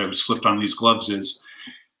 because I slipped on these gloves, is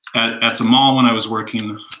at the mall when I was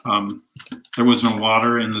working, there was no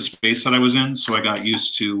water in the space that I was in, so I got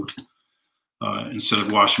used to instead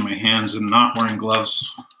of washing my hands and not wearing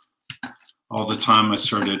gloves all the time, I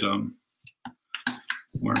started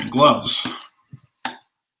wearing gloves.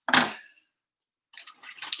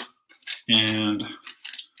 And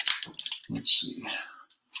let's see,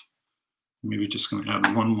 maybe just going to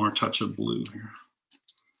add one more touch of blue here.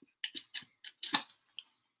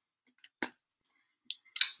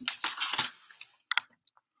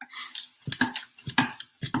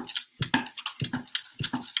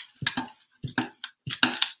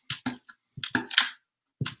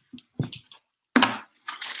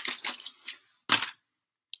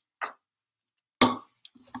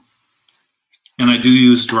 And I do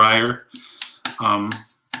use dryer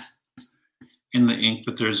in the ink,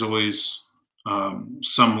 but there's always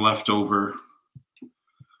some left over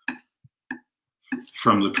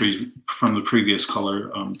from the previous color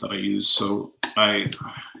that I use. So I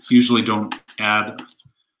usually don't add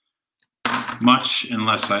much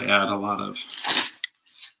unless I add a lot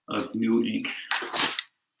of new ink.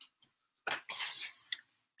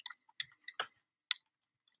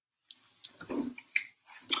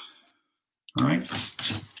 All right.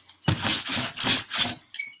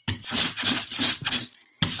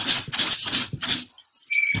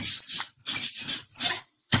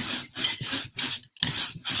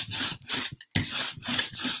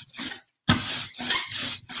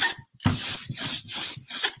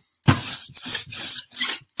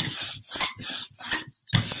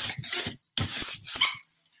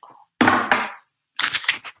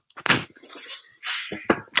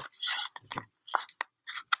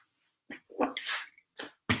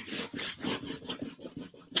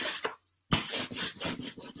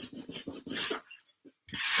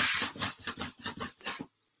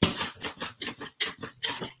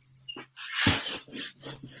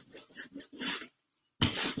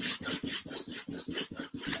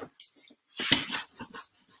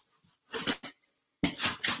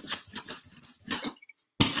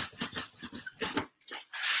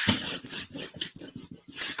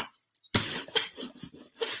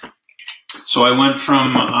 So I went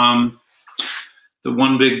from the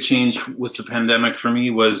one big change with the pandemic for me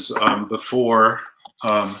was before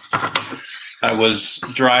I was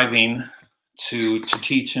driving to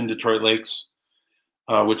teach in Detroit Lakes,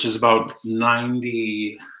 which is about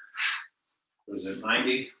 90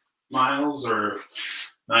 miles or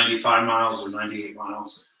 95 miles or 98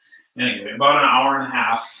 miles. Anyway, about an hour and a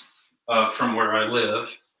half from where I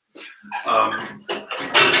live. And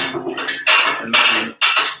then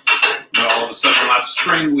all of a sudden last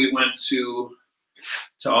spring we went to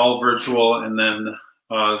all virtual, and then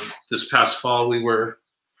this past fall we were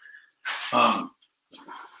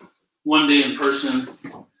one day in person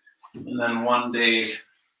and then one day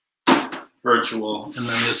virtual, and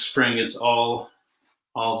then this spring is all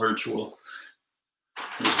virtual.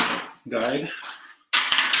 Guide.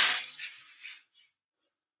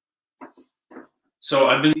 So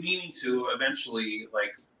I've been meaning to eventually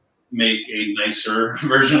like make a nicer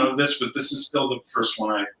version of this, but this is still the first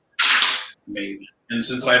one I made. And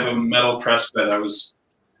since I have a metal press bed, I was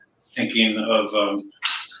thinking of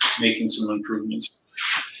making some improvements,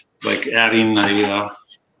 like adding a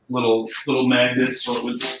little magnet so it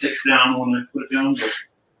would stick down when I put it down, but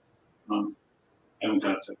I haven't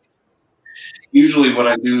got to. Usually what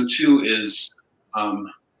I do too is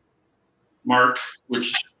mark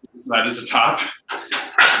which that is a top,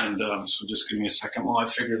 and so just give me a second while I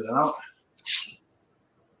figure that out.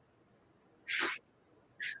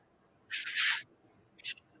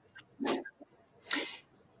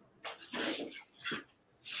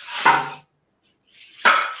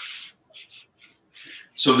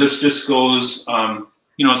 So this just goes,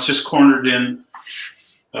 you know, it's just cornered in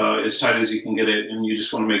as tight as you can get it, and you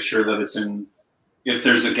just want to make sure that it's in. If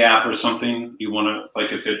there's a gap or something, you want to,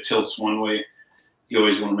 like if it tilts one way, you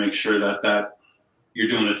always want to make sure that you're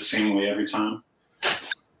doing it the same way every time.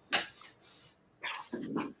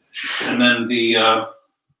 And then the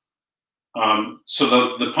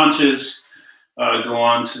so the punches go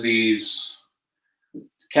on to these.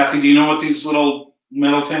 Kathy, do you know what these little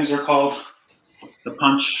metal things are called? The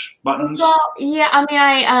punch buttons? Well, yeah, I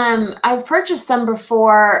mean, I've purchased some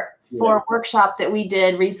before for a workshop that we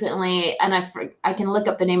did recently, and I can look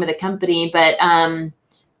up the name of the company, but I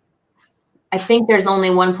think there's only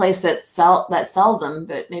one place that sells them,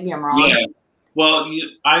 but maybe I'm wrong. Yeah. Well,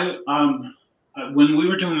 when we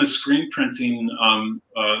were doing the screen printing,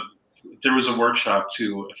 there was a workshop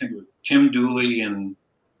too. I think it was Tim Dooley and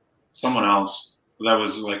someone else. That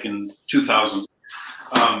was like in 2000.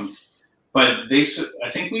 But I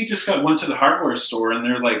think we just went to the hardware store, and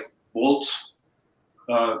they're like bolt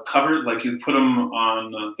covered. Like you put them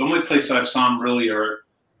on. The only place that I've saw them really are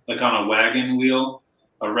like on a wagon wheel,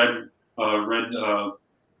 a red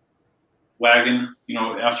wagon. You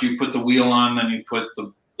know, after you put the wheel on, then you put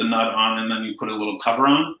the nut on, and then you put a little cover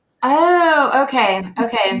on. Oh, okay,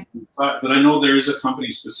 okay. But I know there is a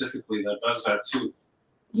company specifically that does that too.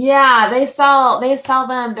 Yeah, they sell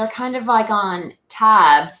them. They're kind of like on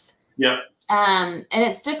tabs. Yeah. And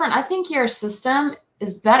it's different. I think your system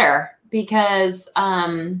is better because are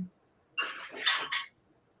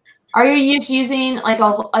you just using like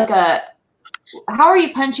a how are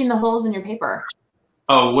you punching the holes in your paper?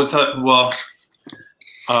 Oh, with well,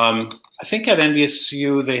 I think at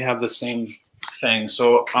NDSU they have the same thing.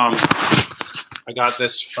 So I got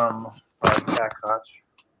this from TechHutch.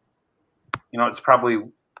 You know,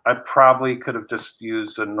 I probably could have just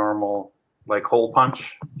used a normal like hole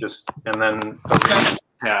punch, and then the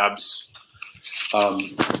tabs,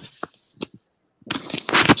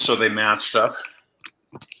 so they matched up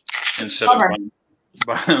instead of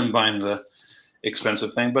buying the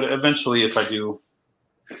expensive thing. But eventually, if I do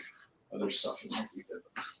other stuff, it might be good.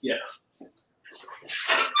 Yeah,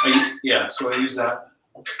 So I use that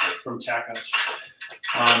from TechHutch,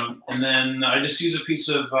 and then I just use a piece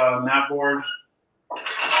of mat board.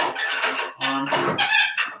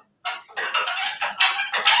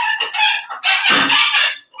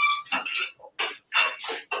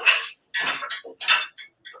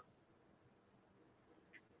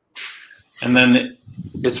 And then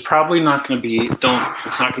it's probably not going to be,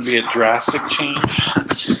 it's not going to be a drastic change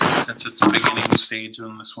since it's a beginning stage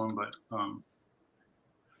on this one, but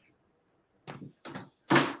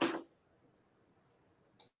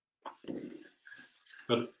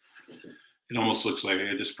it almost looks like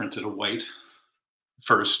I just printed a white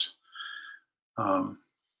first. And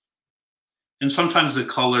sometimes the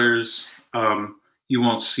colors, you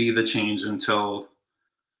won't see the change until,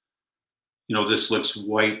 you know, this looks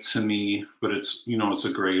white to me, but it's, you know, it's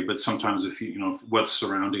a gray, but sometimes if you know, what's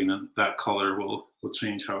surrounding it, that color will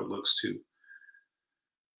change how it looks too.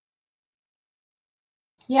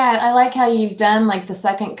 Yeah, I like how you've done like the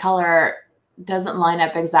second color doesn't line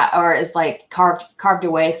up exact, or is like carved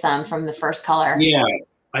away some from the first color. Yeah,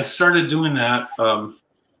 I started doing that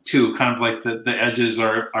too, kind of like the edges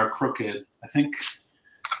are crooked. I think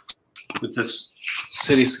with this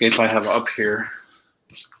cityscape I have up here,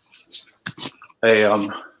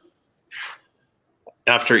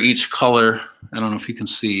 after each color, I don't know if you can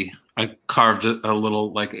see, I carved a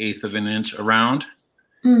little like 1/8 of an inch around,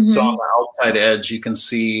 So on the outside edge, you can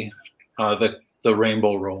see the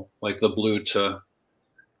rainbow roll, like the blue to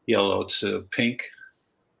yellow to pink.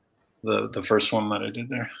 The first one that I did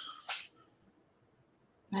there.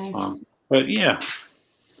 Nice. But yeah.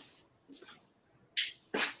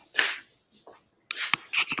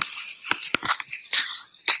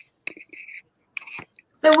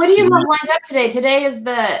 So what do you have lined up today? Today is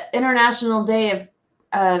the International Day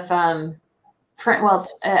of print. Well,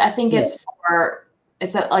 I think it's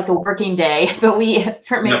like a working day, but we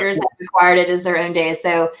printmakers have required it as their own day.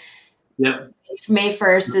 So May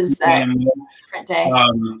 1st is print day.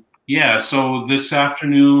 Yeah, so this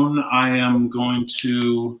afternoon I am going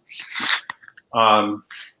to I'm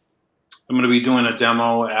going to be doing a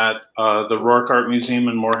demo at the Rourke Art Museum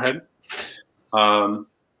in Moorhead.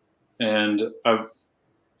 And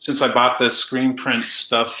since I bought this screen print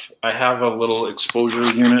stuff, I have a little exposure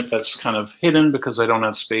unit that's kind of hidden because I don't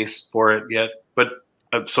have space for it yet.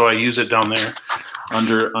 But so I use it down there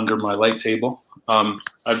under my light table.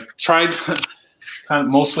 I've tried kind of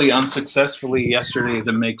mostly unsuccessfully yesterday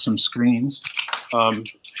to make some screens,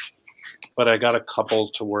 but I got a couple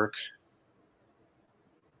to work.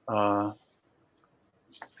 I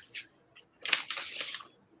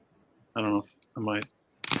don't know if I might.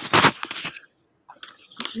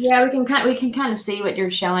 Yeah, we can kind of see what you're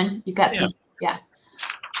showing. You've got some,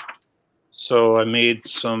 So I made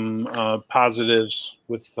some positives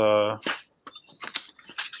with some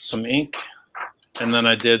ink, and then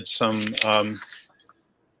I did some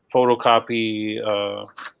photocopy,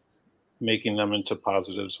 making them into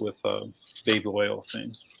positives with baby oil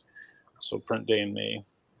thing. So print day in May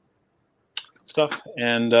stuff.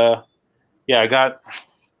 And yeah, I got,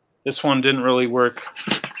 this one didn't really work.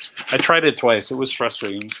 I tried it twice. It was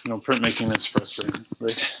frustrating. You know, printmaking is frustrating,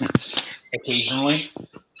 right? Occasionally.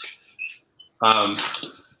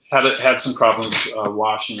 Had some problems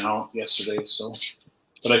washing out yesterday, so,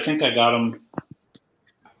 but I think I got them.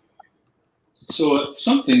 So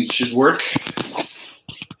something should work.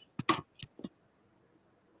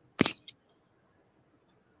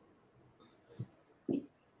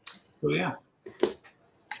 So yeah,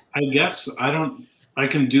 I guess I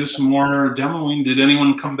can do some more demoing. Did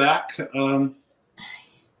anyone come back?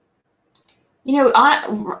 You know,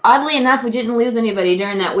 oddly enough, we didn't lose anybody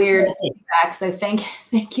during that weird feedback. So thank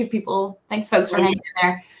you, people. Thanks, folks, for hanging in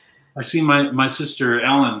there. I see my sister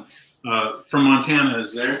Ellen from Montana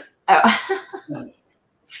is there. Oh.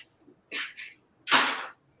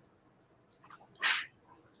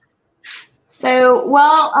 So,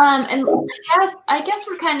 well, and I guess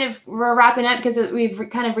we're wrapping up because we've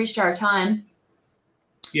kind of reached our time.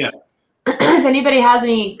 Yeah. If anybody has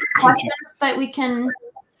any questions that we can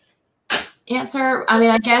answer, I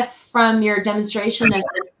mean, I guess from your demonstration of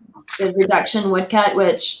the reduction woodcut,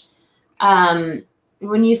 which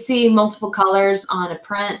when you see multiple colors on a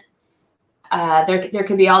print, there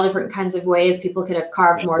could be all different kinds of ways people could have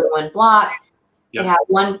carved more than one block. They have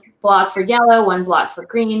one block for yellow, one block for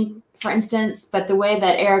green, for instance. But the way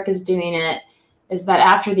that Eric is doing it is that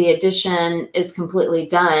after the addition is completely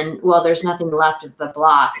done, well, there's nothing left of the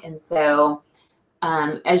block. And so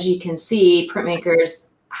as you can see,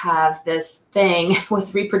 printmakers have this thing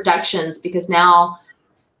with reproductions because now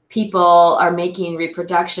people are making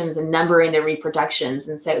reproductions and numbering their reproductions.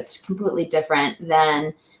 And so it's completely different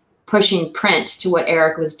than pushing print to what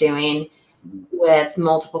Eric was doing with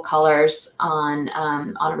multiple colors on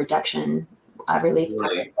a reduction relief.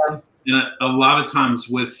 Right. So, and a lot of times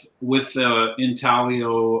with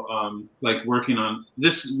intaglio, like working on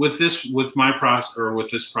this with my process or with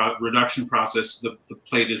this reduction process, the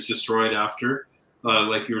plate is destroyed after,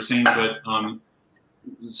 like you were saying. But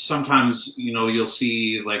sometimes you'll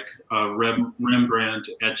see like Rembrandt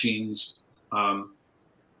etchings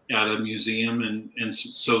at a museum, and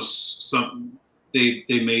so they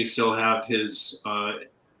may still have his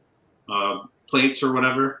plates or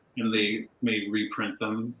whatever, and they may reprint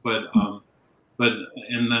them. But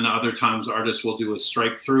and then other times artists will do a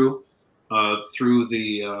strike through through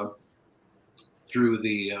the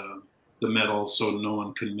metal, so no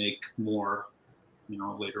one can make more,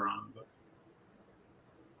 later on. But,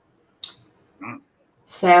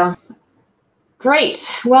 so.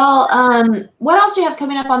 Great. Well, what else do you have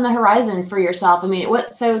coming up on the horizon for yourself? I mean,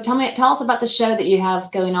 so tell us about the show that you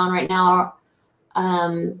have going on right now.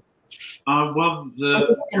 Well,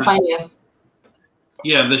 can find you.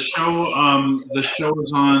 Yeah, the show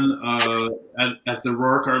is on at the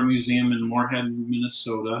Rourke Art Museum in Moorhead,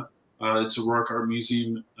 Minnesota. It's a Rourke Art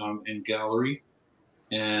Museum and Gallery,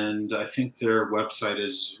 and I think their website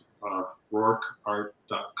is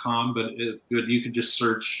rourkeart.com. But you could just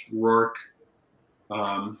search Rourke.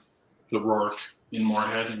 The Rourke, in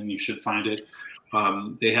Moorhead, and you should find it.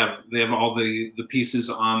 They have all the pieces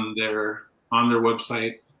on their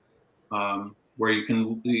website, where you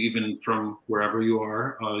can, even from wherever you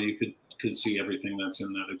are, you could see everything that's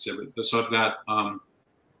in that exhibit. So I've got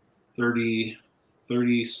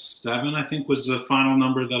 37, I think, was the final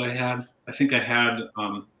number that I had. I think I had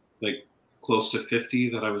like close to 50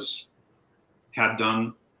 that I had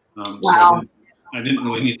done. Wow. So I didn't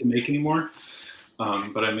really need to make any more,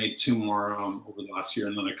 but I made 2 more over the last year,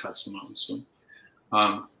 and then I cut some out. So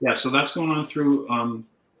yeah, so that's going on through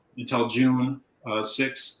until June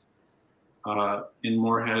 6th in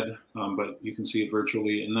Moorhead, but you can see it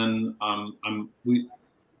virtually. And then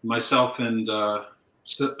myself and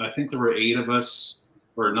so I think there were 8 of us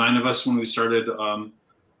or 9 of us when we started.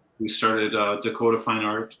 We started Dakota Fine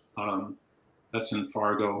Art. That's in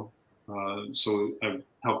Fargo. So I've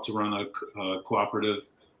helped to run a cooperative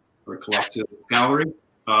or collective gallery.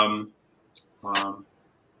 And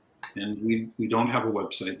we don't have a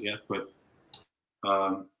website yet, but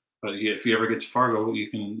yeah, if you ever get to Fargo, you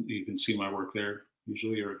can see my work there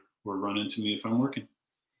usually, or run into me if I'm working.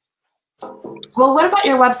 Well, what about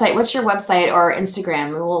your website? What's your website or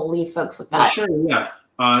Instagram? We'll leave folks with that. Sure, yeah.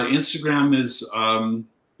 Instagram is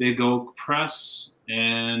Big Oak Press,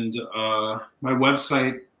 and my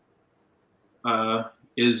website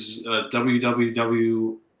is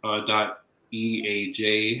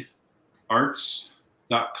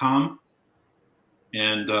www.eajarts.com.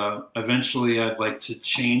 And eventually I'd like to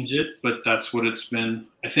change it, but that's what it's been.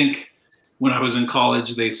 I think when I was in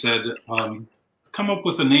college, they said, come up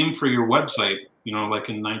with a name for your website, like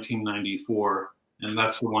in 1994. And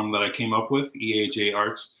that's the one that I came up with, EAJ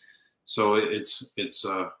Arts. So it's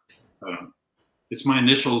my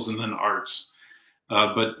initials and then arts.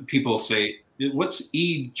 But people say, what's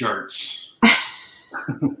E-Jarts?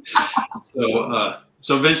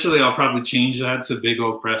 So eventually I'll probably change that to Big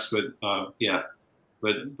Oak Press, but yeah,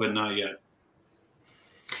 but not yet.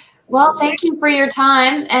 Well, thank you for your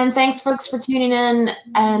time, and thanks folks for tuning in.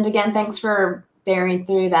 And again, thanks for bearing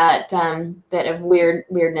through that bit of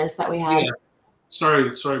weirdness that we had. Yeah.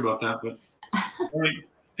 Sorry about that, but all right.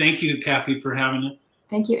 Thank you, Kathy, for having it.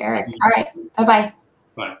 Thank you, Eric. All right. Bye-bye.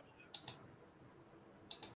 Bye.